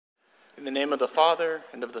In the name of the Father,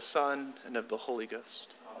 and of the Son, and of the Holy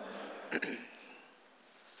Ghost.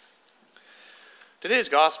 Today's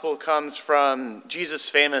gospel comes from Jesus'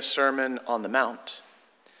 famous Sermon on the Mount.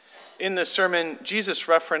 In this sermon, Jesus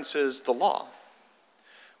references the law.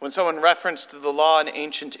 When someone referenced the law in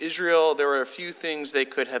ancient Israel, there were a few things they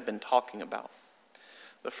could have been talking about.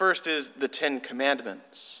 The first is the 10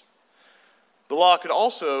 Commandments. The law could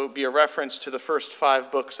also be a reference to the first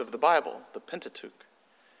 5 books of the Bible, the Pentateuch.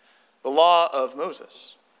 The law of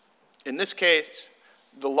Moses. In this case,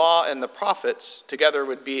 the law and the prophets together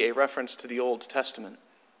would be a reference to the Old Testament.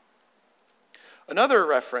 Another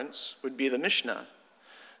reference would be the Mishnah.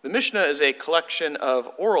 The Mishnah is a collection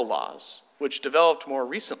of oral laws, which developed more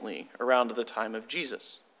recently around the time of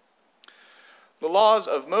Jesus. The laws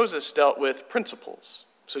of Moses dealt with principles,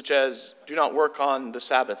 such as do not work on the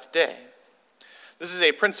Sabbath day. This is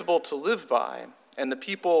a principle to live by, and the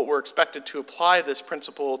people were expected to apply this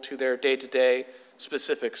principle to their day-to-day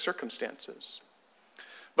specific circumstances.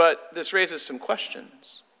 But this raises some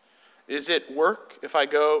questions. Is it work if I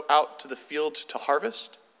go out to the field to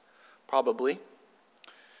harvest? Probably.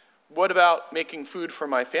 What about making food for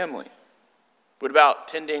my family? What about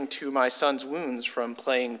tending to my son's wounds from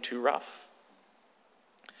playing too rough?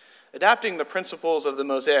 Adapting the principles of the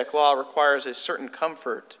Mosaic Law requires a certain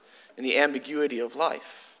comfort in the ambiguity of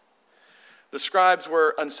life. The scribes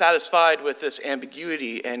were unsatisfied with this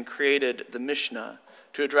ambiguity and created the Mishnah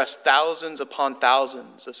to address thousands upon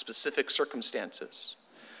thousands of specific circumstances.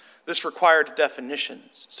 This required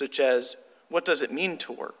definitions, such as, what does it mean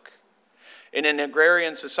to work? In an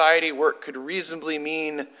agrarian society, work could reasonably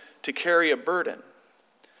mean to carry a burden.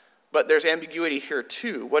 But there's ambiguity here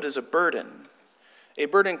too. What is a burden? A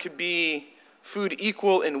burden could be food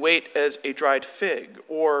equal in weight as a dried fig,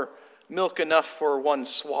 or milk enough for one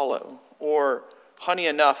swallow, or honey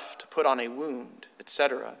enough to put on a wound,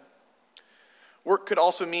 etc. Work could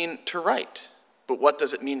also mean to write, but what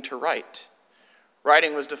does it mean to write?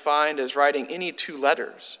 Writing was defined as writing any 2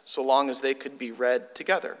 letters, so long as they could be read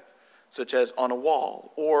together, such as on a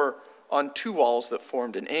wall, or on 2 walls that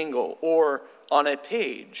formed an angle, or on a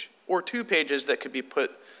page, or 2 pages that could be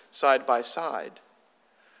put side by side.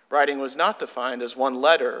 Writing was not defined as 1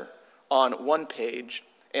 letter on 1 page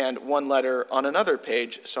and 1 letter on another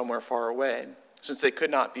page somewhere far away, since they could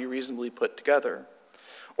not be reasonably put together,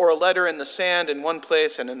 or a letter in the sand in one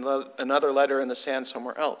place and another letter in the sand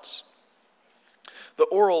somewhere else. The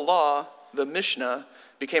oral law, the Mishnah,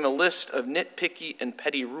 became a list of nitpicky and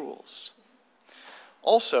petty rules.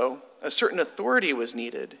 Also, a certain authority was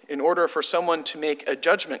needed in order for someone to make a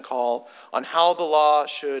judgment call on how the law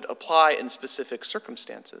should apply in specific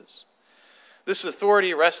circumstances. This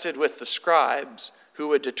authority rested with the scribes, who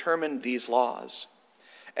would determine these laws,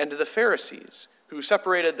 and the Pharisees, who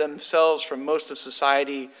separated themselves from most of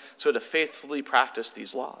society so to faithfully practice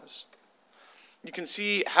these laws. You can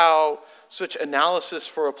see how such analysis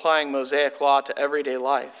for applying Mosaic law to everyday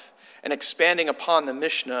life and expanding upon the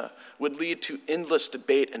Mishnah would lead to endless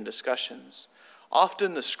debate and discussions.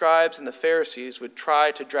 Often the scribes and the Pharisees would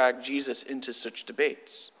try to drag Jesus into such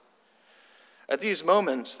debates. At these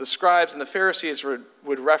moments, the scribes and the Pharisees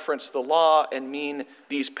would reference the law and mean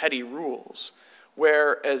these petty rules,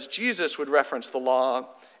 whereas Jesus would reference the law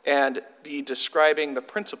and be describing the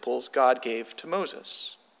principles God gave to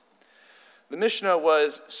Moses. The Mishnah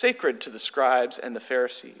was sacred to the scribes and the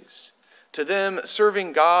Pharisees. To them,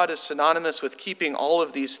 serving God is synonymous with keeping all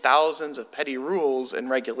of these thousands of petty rules and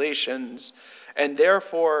regulations, and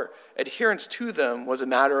therefore adherence to them was a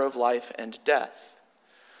matter of life and death.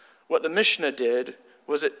 What the Mishnah did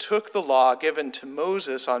was it took the law given to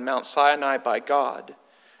Moses on Mount Sinai by God,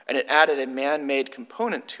 and it added a man-made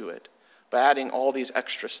component to it by adding all these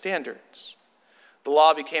extra standards. The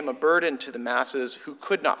law became a burden to the masses who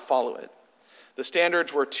could not follow it. The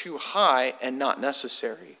standards were too high and not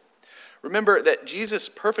necessary. Remember that Jesus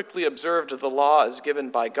perfectly observed the law as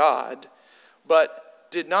given by God, but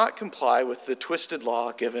did not comply with the twisted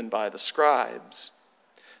law given by the scribes.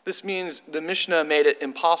 This means the Mishnah made it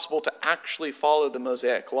impossible to actually follow the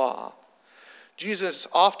Mosaic law. Jesus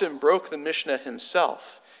often broke the Mishnah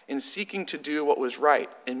himself in seeking to do what was right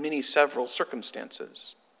in many several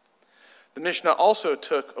circumstances. The Mishnah also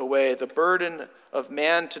took away the burden of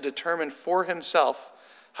man to determine for himself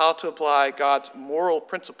how to apply God's moral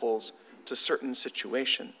principles to certain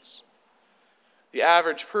situations. The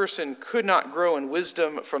average person could not grow in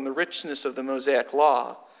wisdom from the richness of the Mosaic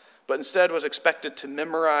law, but instead was expected to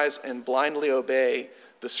memorize and blindly obey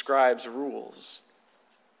the scribes' rules.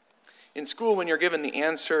 In school, when you're given the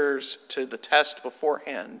answers to the test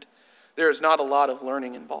beforehand, there is not a lot of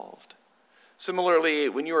learning involved. Similarly,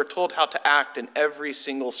 when you are told how to act in every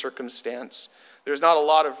single circumstance, there's not a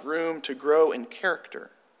lot of room to grow in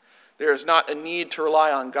character. There is not a need to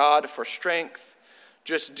rely on God for strength.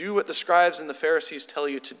 Just do what the scribes and the Pharisees tell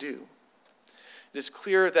you to do. It is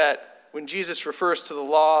clear that when Jesus refers to the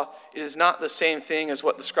law, it is not the same thing as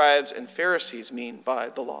what the scribes and Pharisees mean by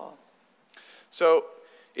the law. So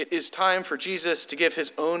it is time for Jesus to give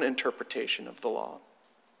his own interpretation of the law.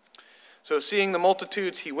 So seeing the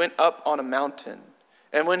multitudes, he went up on a mountain,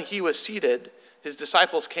 and when he was seated, his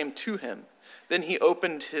disciples came to him. Then he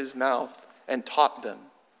opened his mouth and taught them.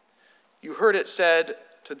 You heard it said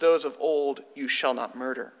to those of old, you shall not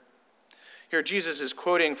murder. Here Jesus is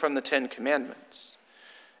quoting from the 10 Commandments.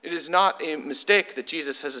 It is not a mistake that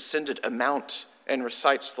Jesus has ascended a mount and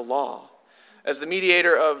recites the law. As the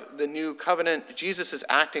mediator of the new covenant, Jesus is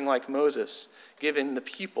acting like Moses, giving the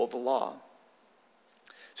people the law.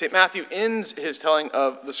 St. Matthew ends his telling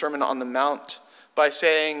of the Sermon on the Mount by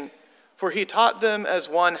saying, for he taught them as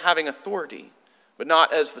one having authority, but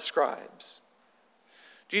not as the scribes.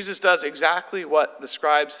 Jesus does exactly what the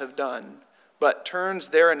scribes have done, but turns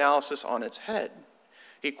their analysis on its head.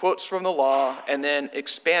 He quotes from the law and then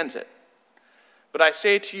expands it. But I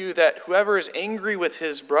say to you that whoever is angry with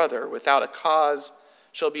his brother without a cause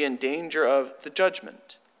shall be in danger of the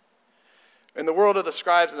judgment. In the world of the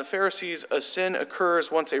scribes and the Pharisees, a sin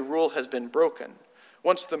occurs once a rule has been broken,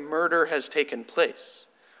 once the murder has taken place.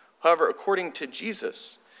 However, according to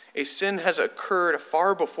Jesus, a sin has occurred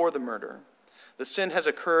far before the murder. The sin has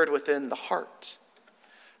occurred within the heart.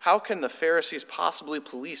 How can the Pharisees possibly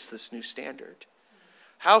police this new standard?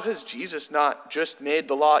 How has Jesus not just made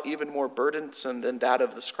the law even more burdensome than that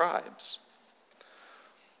of the scribes?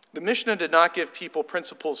 The Mishnah did not give people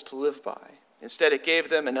principles to live by. Instead, it gave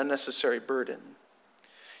them an unnecessary burden.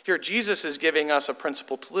 Here, Jesus is giving us a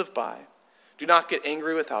principle to live by. Do not get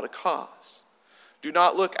angry without a cause. Do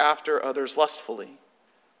not look after others lustfully.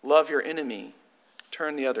 Love your enemy.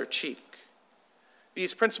 Turn the other cheek.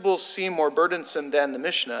 These principles seem more burdensome than the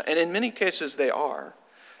Mishnah, and in many cases they are.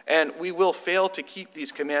 And we will fail to keep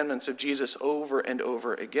these commandments of Jesus over and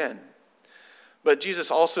over again. But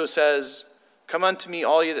Jesus also says, come unto me,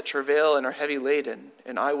 all ye that travail and are heavy laden,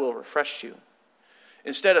 and I will refresh you.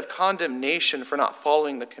 Instead of condemnation for not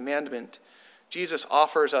following the commandment, Jesus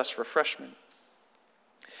offers us refreshment.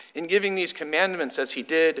 In giving these commandments as he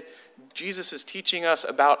did, Jesus is teaching us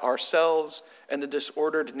about ourselves and the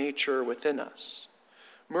disordered nature within us.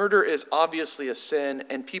 Murder is obviously a sin,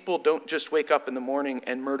 and people don't just wake up in the morning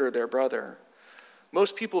and murder their brother.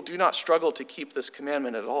 Most people do not struggle to keep this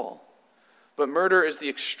commandment at all. But murder is the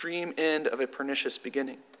extreme end of a pernicious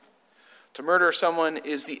beginning. To murder someone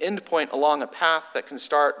is the end point along a path that can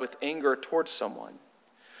start with anger towards someone.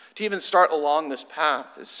 To even start along this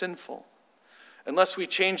path is sinful. Unless we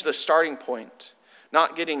change the starting point,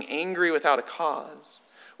 not getting angry without a cause,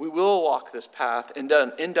 we will walk this path and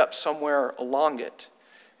end up somewhere along it.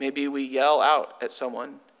 Maybe we yell out at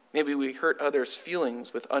someone. Maybe we hurt others'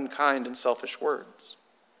 feelings with unkind and selfish words.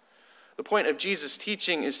 The point of Jesus'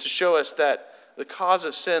 teaching is to show us that the cause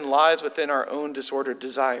of sin lies within our own disordered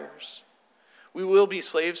desires. We will be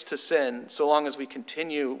slaves to sin so long as we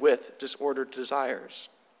continue with disordered desires.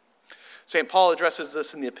 St. Paul addresses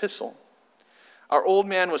this in the epistle. Our old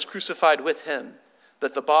man was crucified with him,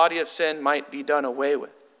 that the body of sin might be done away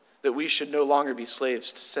with, that we should no longer be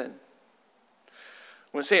slaves to sin.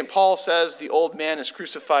 When St. Paul says the old man is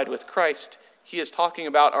crucified with Christ, he is talking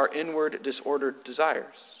about our inward disordered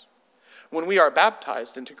desires. When we are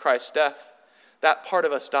baptized into Christ's death, that part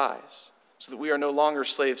of us dies, so that we are no longer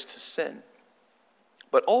slaves to sin.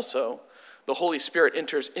 But also, the Holy Spirit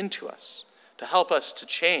enters into us to help us to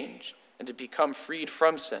change and to become freed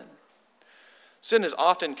from sin. Sin is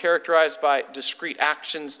often characterized by discrete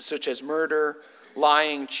actions such as murder,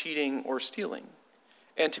 lying, cheating, or stealing.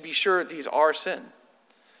 And to be sure, these are sin.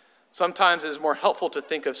 Sometimes it is more helpful to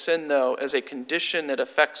think of sin, though, as a condition that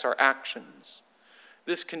affects our actions.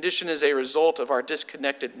 This condition is a result of our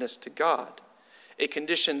disconnectedness to God. A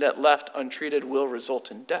condition that left untreated will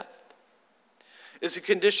result in death. It's a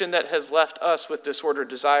condition that has left us with disordered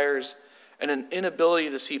desires and an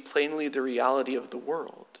inability to see plainly the reality of the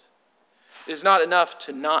world. It is not enough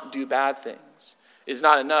to not do bad things. It is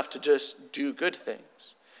not enough to just do good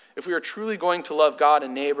things. If we are truly going to love God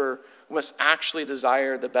and neighbor, we must actually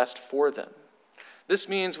desire the best for them. This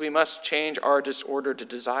means we must change our disordered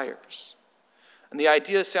desires. And the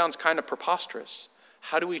idea sounds kind of preposterous.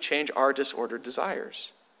 How do we change our disordered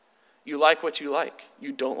desires? You like what you like.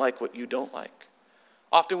 You don't like what you don't like.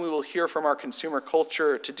 Often we will hear from our consumer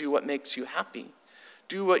culture to do what makes you happy.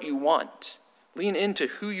 Do what you want. Lean into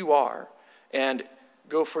who you are and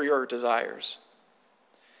go for your desires.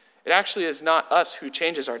 It actually is not us who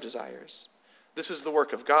changes our desires. This is the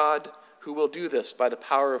work of God, who will do this by the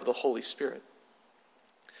power of the Holy Spirit.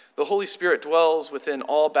 The Holy Spirit dwells within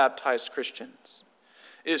all baptized Christians.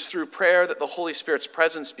 It is through prayer that the Holy Spirit's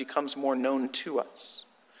presence becomes more known to us.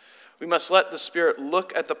 We must let the Spirit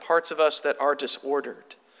look at the parts of us that are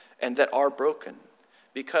disordered and that are broken,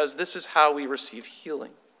 because this is how we receive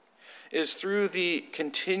healing. It is through the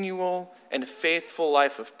continual and faithful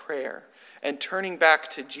life of prayer and turning back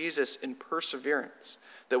to Jesus in perseverance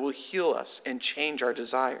that will heal us and change our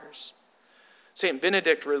desires. St.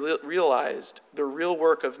 Benedict realized the real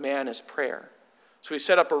work of man is prayer, so he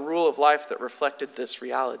set up a rule of life that reflected this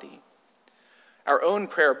reality. Our own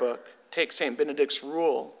prayer book takes St. Benedict's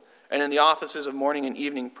rule, and in the offices of morning and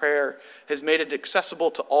evening prayer has made it accessible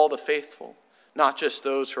to all the faithful, not just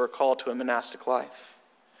those who are called to a monastic life.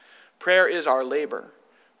 Prayer is our labor.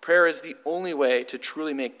 Prayer is the only way to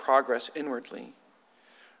truly make progress inwardly.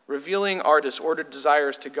 Revealing our disordered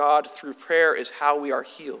desires to God through prayer is how we are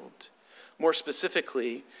healed. More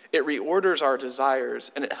specifically, it reorders our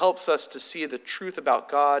desires and it helps us to see the truth about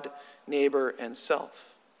God, neighbor, and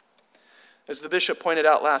self. As the bishop pointed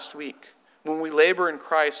out last week, when we labor in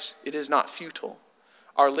Christ, it is not futile.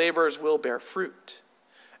 Our labors will bear fruit.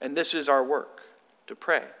 And this is our work, to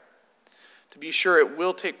pray. To be sure, it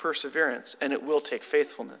will take perseverance and it will take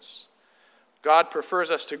faithfulness. God prefers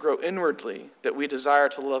us to grow inwardly, that we desire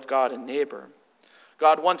to love God and neighbor.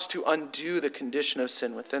 God wants to undo the condition of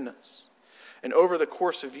sin within us. And over the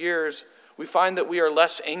course of years, we find that we are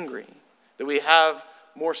less angry, that we have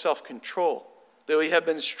more self-control, that we have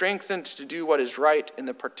been strengthened to do what is right in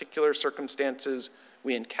the particular circumstances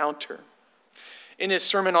we encounter. In his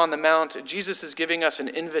Sermon on the Mount, Jesus is giving us an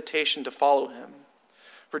invitation to follow him.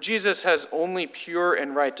 For Jesus has only pure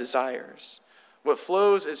and right desires. What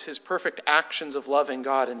flows is his perfect actions of loving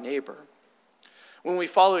God and neighbor. When we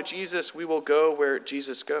follow Jesus, we will go where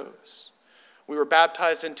Jesus goes. We were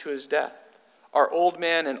baptized into his death. Our old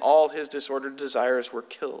man and all his disordered desires were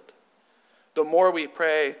killed. The more we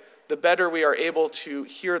pray, the better we are able to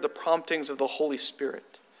hear the promptings of the Holy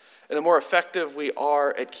Spirit, and the more effective we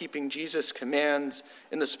are at keeping Jesus' commands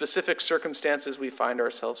in the specific circumstances we find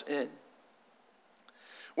ourselves in.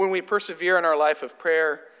 When we persevere in our life of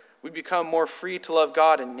prayer, we become more free to love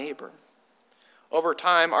God and neighbor. Over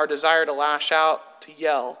time, our desire to lash out, to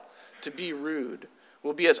yell, to be rude,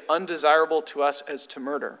 will be as undesirable to us as to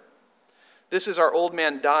murder. This is our old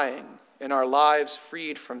man dying and our lives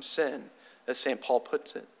freed from sin, as St. Paul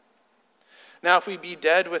puts it. Now, if we be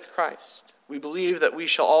dead with Christ, we believe that we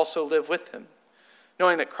shall also live with him,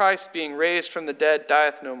 knowing that Christ, being raised from the dead,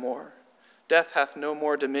 dieth no more. Death hath no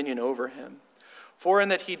more dominion over him. For in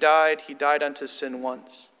that he died unto sin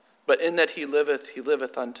once, but in that he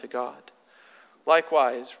liveth unto God.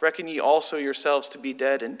 Likewise, reckon ye also yourselves to be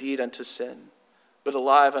dead indeed unto sin, but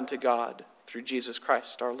alive unto God through Jesus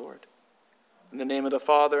Christ our Lord. In the name of the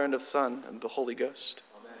Father, and of the Son, and of the Holy Ghost.